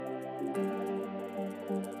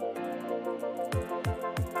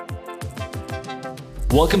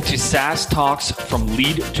Welcome to SaaS Talks from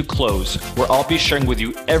Lead to Close, where I'll be sharing with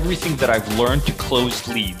you everything that I've learned to close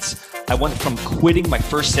leads. I went from quitting my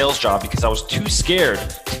first sales job because I was too scared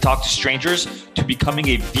to talk to strangers to becoming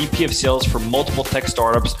a VP of sales for multiple tech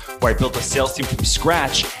startups where I built a sales team from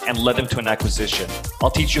scratch and led them to an acquisition.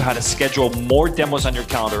 I'll teach you how to schedule more demos on your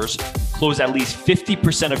calendars, close at least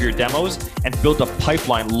 50% of your demos, and build a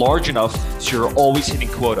pipeline large enough so you're always hitting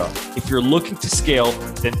quota. If you're looking to scale,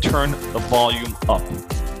 then turn the volume up.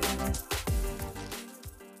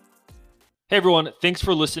 Hey everyone, thanks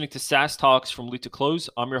for listening to SaaS Talks from Lead to Close.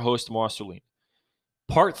 I'm your host, Mor Asulin.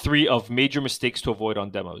 Part 3 of major mistakes to avoid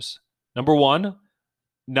on demos. Number 1,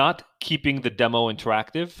 not keeping the demo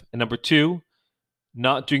interactive. And number 2,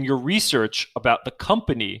 not doing your research about the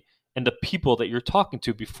company and the people that you're talking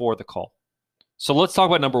to before the call. So let's talk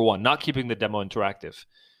about number 1, not keeping the demo interactive.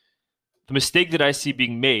 The mistake that I see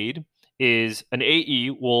being made is an AE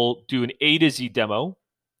will do an A to Z demo,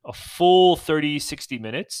 a full 30, 60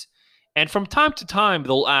 minutes. And from time to time,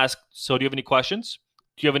 they'll ask, so do you have any questions?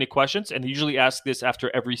 Do you have any questions? And they usually ask this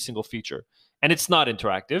after every single feature. And it's not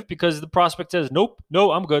interactive because the prospect says, nope,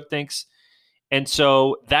 no, I'm good, thanks. And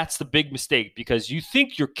so that's the big mistake because you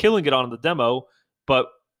think you're killing it on the demo, but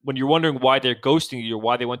when you're wondering why they're ghosting you or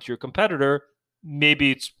why they went to your competitor,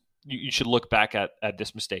 maybe it's you should look back at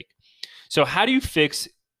this mistake. So how do you fix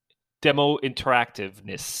demo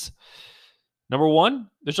interactiveness? Number 1,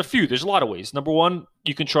 there's a lot of ways. Number 1,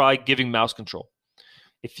 you can try giving mouse control.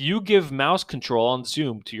 If you give mouse control on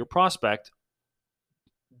Zoom to your prospect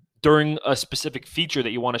during a specific feature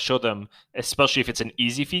that you want to show them, especially if it's an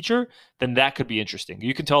easy feature, then that could be interesting.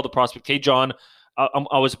 You can tell the prospect, hey, John,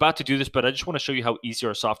 I was about to do this, but I just want to show you how easy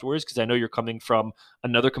our software is because I know you're coming from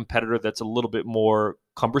another competitor that's a little bit more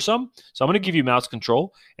cumbersome. So I'm going to give you mouse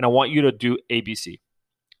control, and I want you to do ABC.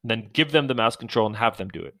 And then give them the mouse control and have them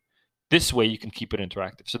do it. This way you can keep it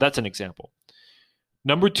interactive. So that's an example.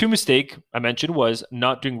 Number 2 mistake I mentioned was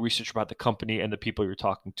not doing research about the company and the people you're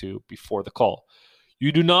talking to before the call.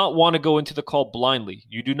 You do not want to go into the call blindly.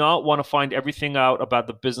 You do not want to find everything out about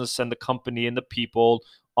the business and the company and the people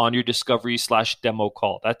on your discovery/demo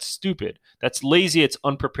call. That's stupid. That's lazy. It's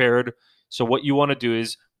unprepared. So what you want to do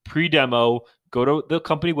is pre-demo, go to the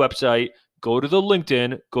company website, go to the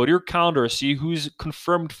LinkedIn, go to your calendar, see who's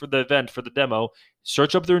confirmed for the event, for the demo,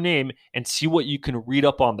 search up their name and see what you can read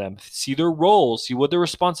up on them. See their roles, see what their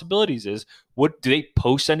responsibilities is. What do they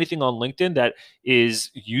post anything on LinkedIn that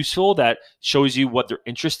is useful, that shows you what they're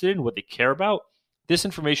interested in, what they care about? This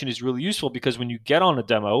information is really useful because when you get on a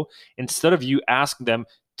demo, instead of you asking them,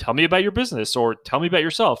 tell me about your business or tell me about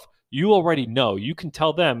yourself, you already know. You can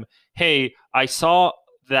tell them, hey, I saw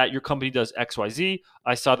that your company does XYZ.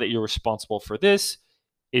 I saw that you're responsible for this.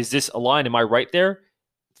 Is this aligned? Am I right there?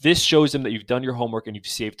 This shows them that you've done your homework and you've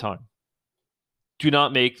saved time. Do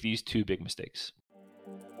not make these 2 big mistakes.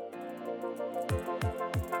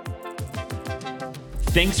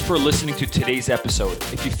 Thanks for listening to today's episode.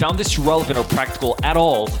 If you found this relevant or practical at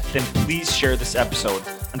all, then please share this episode.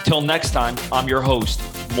 Until next time, I'm your host,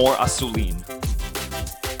 Mor Asulin.